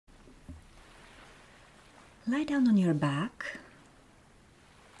Lie down on your back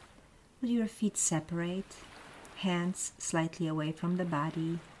with your feet separate, hands slightly away from the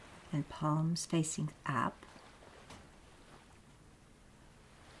body and palms facing up.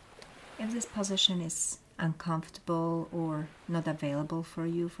 If this position is uncomfortable or not available for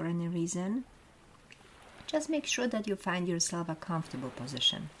you for any reason, just make sure that you find yourself a comfortable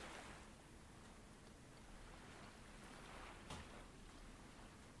position.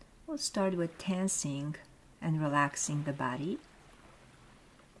 We'll start with tensing and relaxing the body,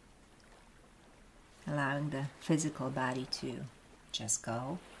 allowing the physical body to just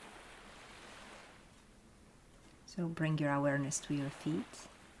go. So bring your awareness to your feet,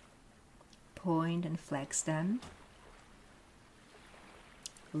 point and flex them,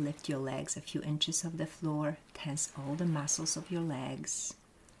 lift your legs a few inches off the floor, tense all the muscles of your legs,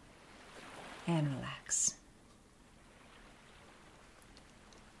 and relax.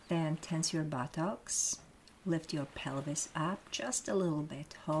 Then tense your buttocks, lift your pelvis up just a little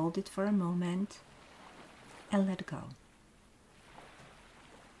bit, hold it for a moment, and let go.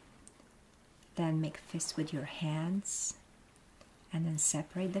 Then make fists with your hands, and then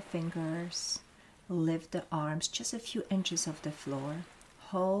separate the fingers, lift the arms just a few inches off the floor,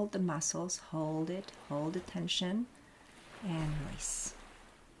 hold the muscles, hold it, hold the tension, and release.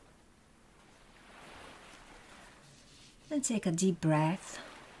 Then take a deep breath,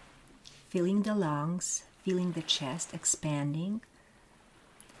 feeling the lungs, feeling the chest expanding.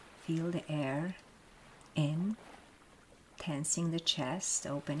 Feel the air in, tensing the chest,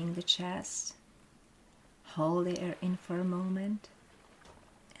 opening the chest. Hold the air in for a moment,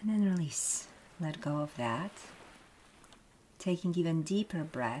 and then release. Let go of that. Taking even deeper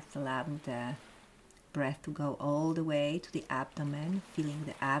breath, allowing the breath to go all the way to the abdomen, feeling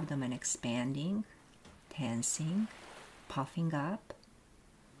the abdomen expanding, tensing, puffing up.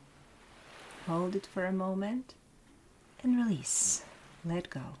 Hold it for a moment and release. Let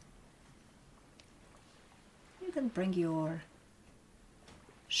go. You can bring your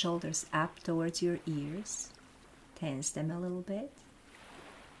shoulders up towards your ears, tense them a little bit,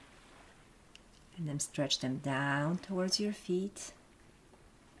 and then stretch them down towards your feet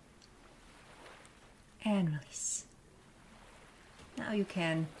and release. Now you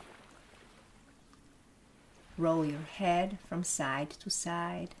can roll your head from side to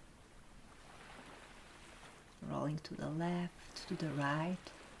side, rolling to the left, to the right.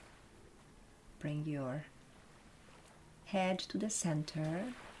 Bring your head to the center,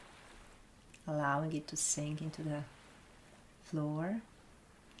 allowing it to sink into the floor.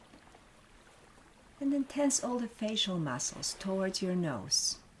 And then tense all the facial muscles towards your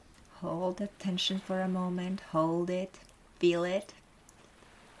nose. Hold that tension for a moment, hold it, feel it,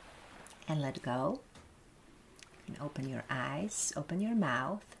 and let go. And open your eyes, open your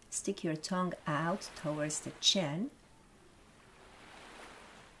mouth, stick your tongue out towards the chin,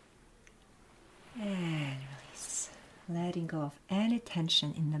 and release, letting go of any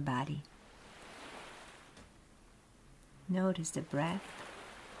tension in the body. Notice the breath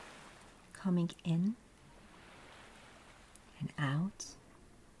coming in and out.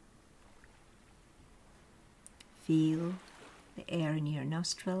 Feel the air in your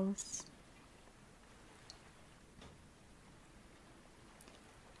nostrils.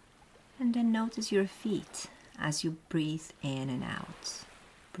 And then notice your feet as you breathe in and out.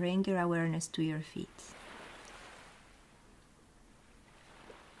 Bring your awareness to your feet.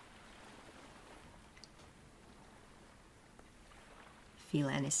 Feel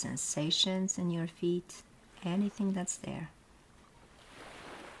any sensations in your feet, anything that's there.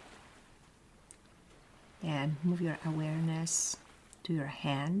 Then move your awareness to your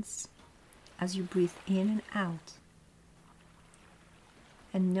hands as you breathe in and out.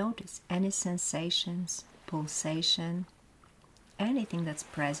 And notice any sensations, pulsation, anything that's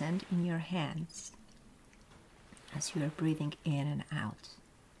present in your hands as you are breathing in and out.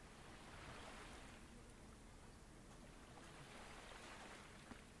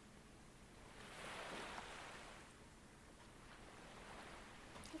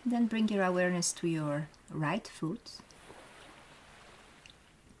 Then bring your awareness to your right foot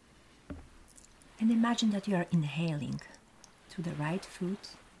and imagine that you are inhaling to the right foot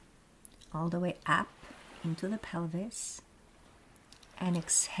all the way up into the pelvis and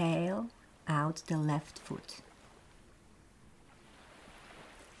exhale out the left foot.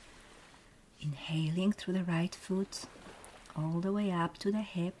 Inhaling through the right foot all the way up to the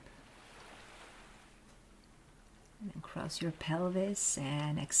hip. And then cross your pelvis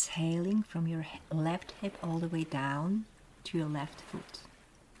and exhaling from your left hip all the way down to your left foot.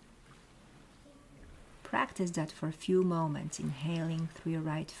 Practice that for a few moments, inhaling through your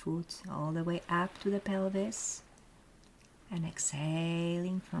right foot all the way up to the pelvis and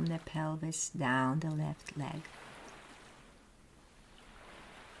exhaling from the pelvis down the left leg.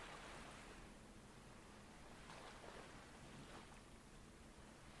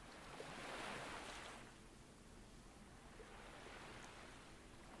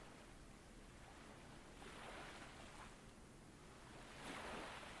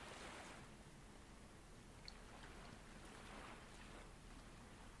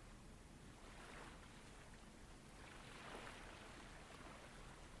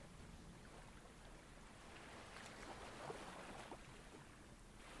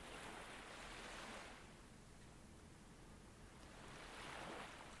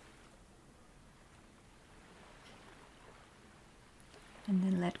 And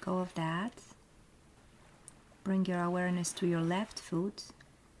then let go of that. Bring your awareness to your left foot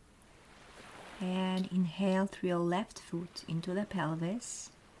and inhale through your left foot into the pelvis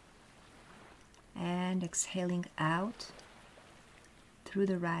and exhaling out through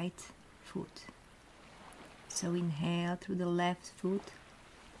the right foot. So inhale through the left foot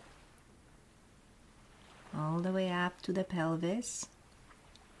all the way up to the pelvis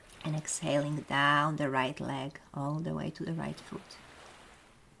and exhaling down the right leg all the way to the right foot.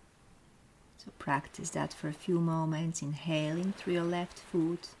 So practice that for a few moments, inhaling through your left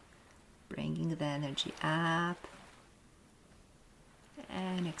foot, bringing the energy up,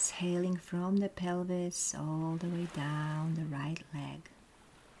 and exhaling from the pelvis all the way down the right leg.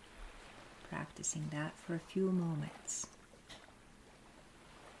 Practicing that for a few moments.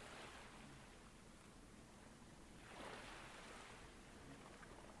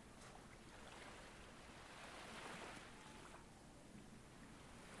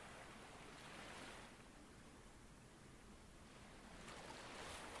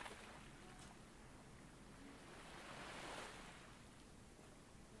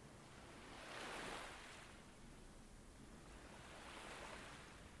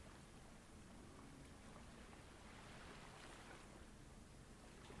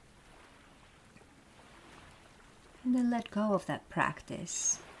 And then let go of that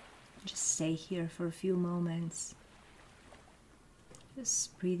practice. Just stay here for a few moments.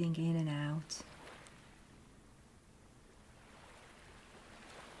 Just breathing in and out.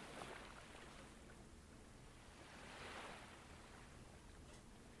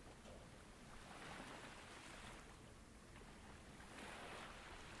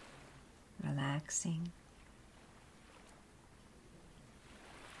 Relaxing.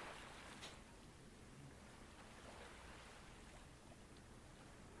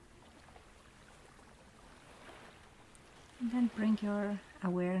 And then bring your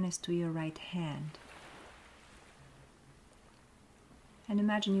awareness to your right hand. And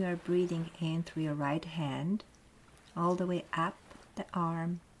imagine you are breathing in through your right hand, all the way up the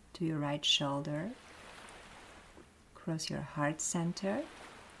arm to your right shoulder, cross your heart center,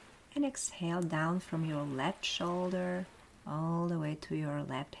 and exhale down from your left shoulder all the way to your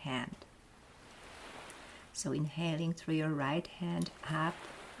left hand. So inhaling through your right hand up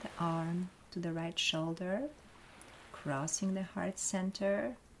the arm to the right shoulder, crossing the heart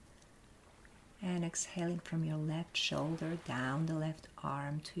center, and exhaling from your left shoulder down the left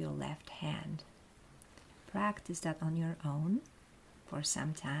arm to your left hand. Practice that on your own for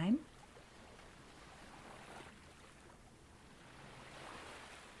some time.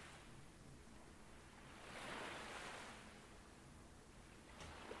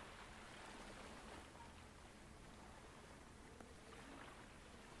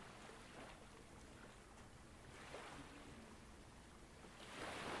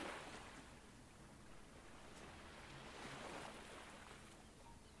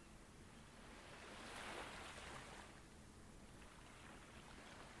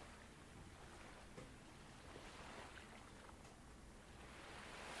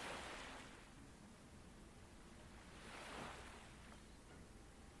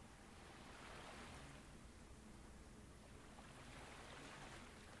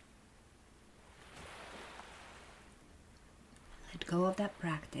 Let go of that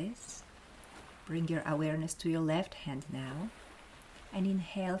practice. Bring your awareness to your left hand now and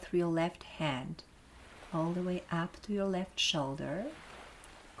inhale through your left hand all the way up to your left shoulder,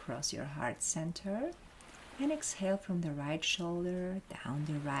 cross your heart center, and exhale from the right shoulder down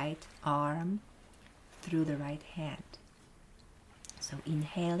the right arm through the right hand. So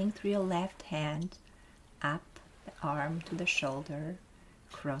inhaling through your left hand up the arm to the shoulder,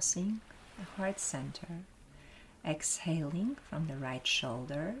 crossing the heart center, exhaling from the right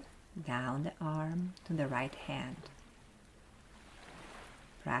shoulder down the arm to the right hand.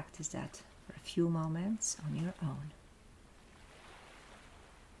 Practice that for a few moments on your own.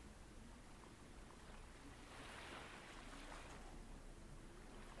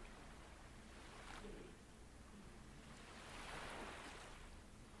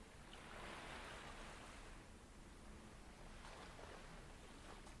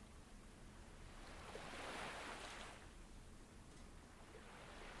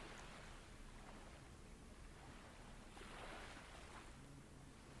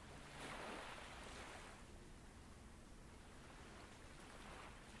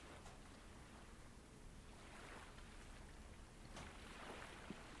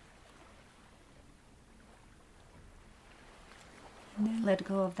 And then let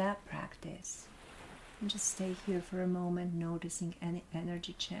go of that practice. And just stay here for a moment, noticing any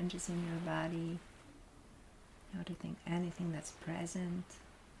energy changes in your body, noticing anything that's present.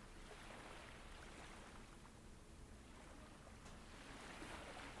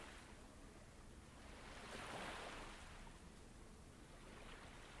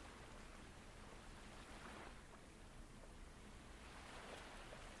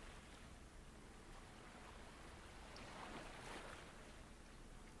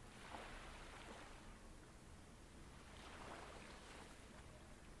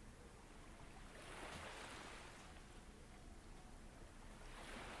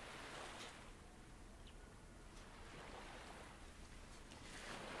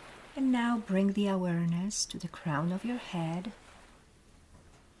 And now bring the awareness to the crown of your head.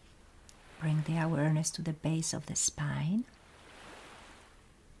 Bring the awareness to the base of the spine.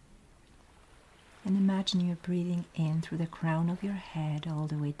 And imagine you're breathing in through the crown of your head all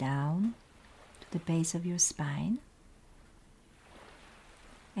the way down to the base of your spine.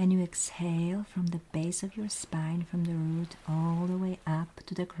 And you exhale from the base of your spine, from the root all the way up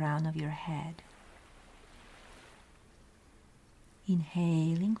to the crown of your head.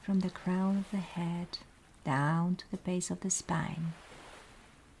 Inhaling from the crown of the head down to the base of the spine.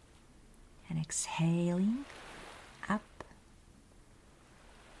 And exhaling up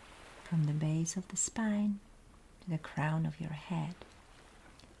from the base of the spine to the crown of your head.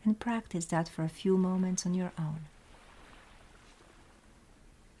 And practice that for a few moments on your own.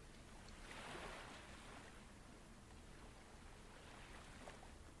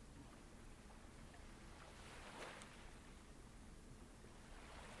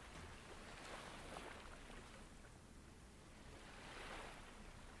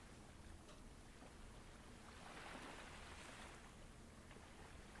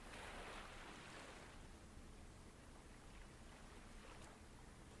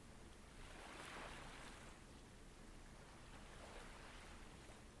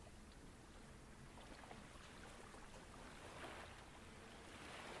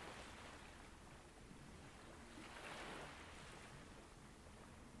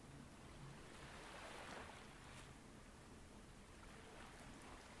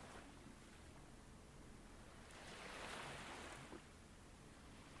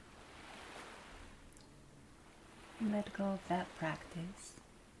 Let go of that practice.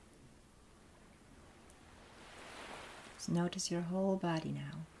 Just notice your whole body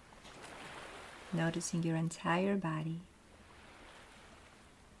now. Noticing your entire body.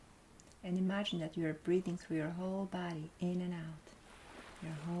 And imagine that you are breathing through your whole body, in and out.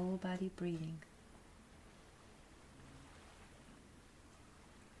 Your whole body breathing.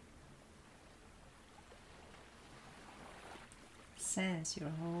 Sense your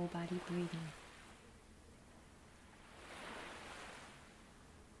whole body breathing.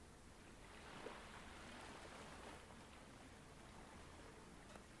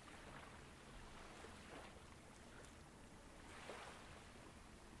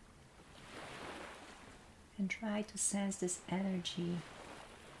 And try to sense this energy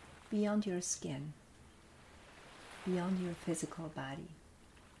beyond your skin, beyond your physical body.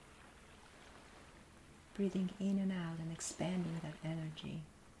 Breathing in and out and expanding that energy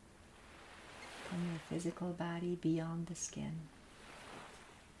from your physical body beyond the skin,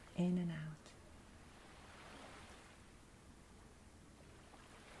 in and out.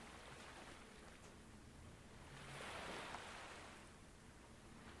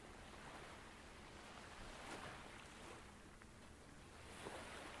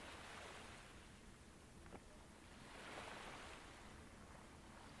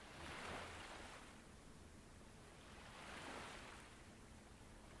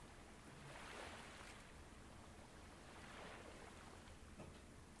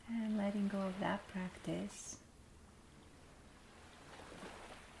 And letting go of that practice.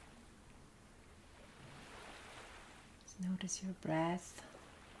 Just notice your breath.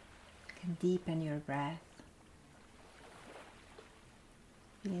 You can deepen your breath.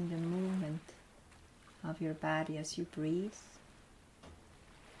 Feeling the movement of your body as you breathe.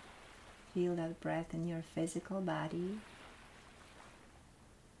 Feel that breath in your physical body.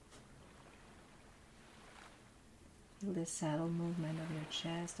 Feel the subtle movement of your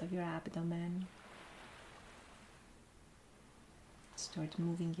chest, of your abdomen. Start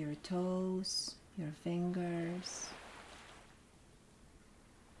moving your toes, your fingers.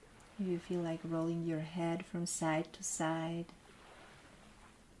 If you feel like rolling your head from side to side.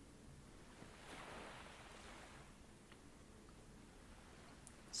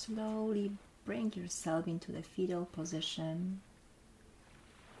 Slowly bring yourself into the fetal position.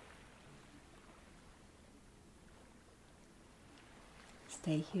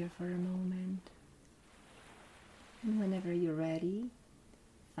 Stay here for a moment. And whenever you're ready,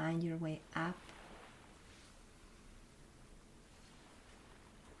 find your way up.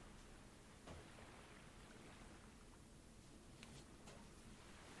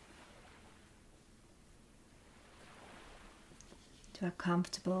 To a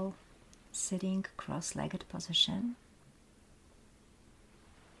comfortable sitting cross-legged position.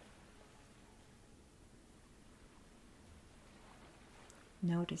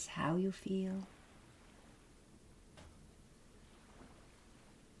 Notice how you feel.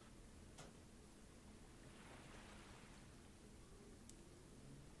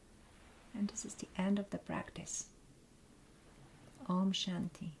 And this is the end of the practice. Om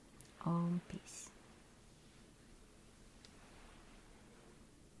Shanti. Om Peace.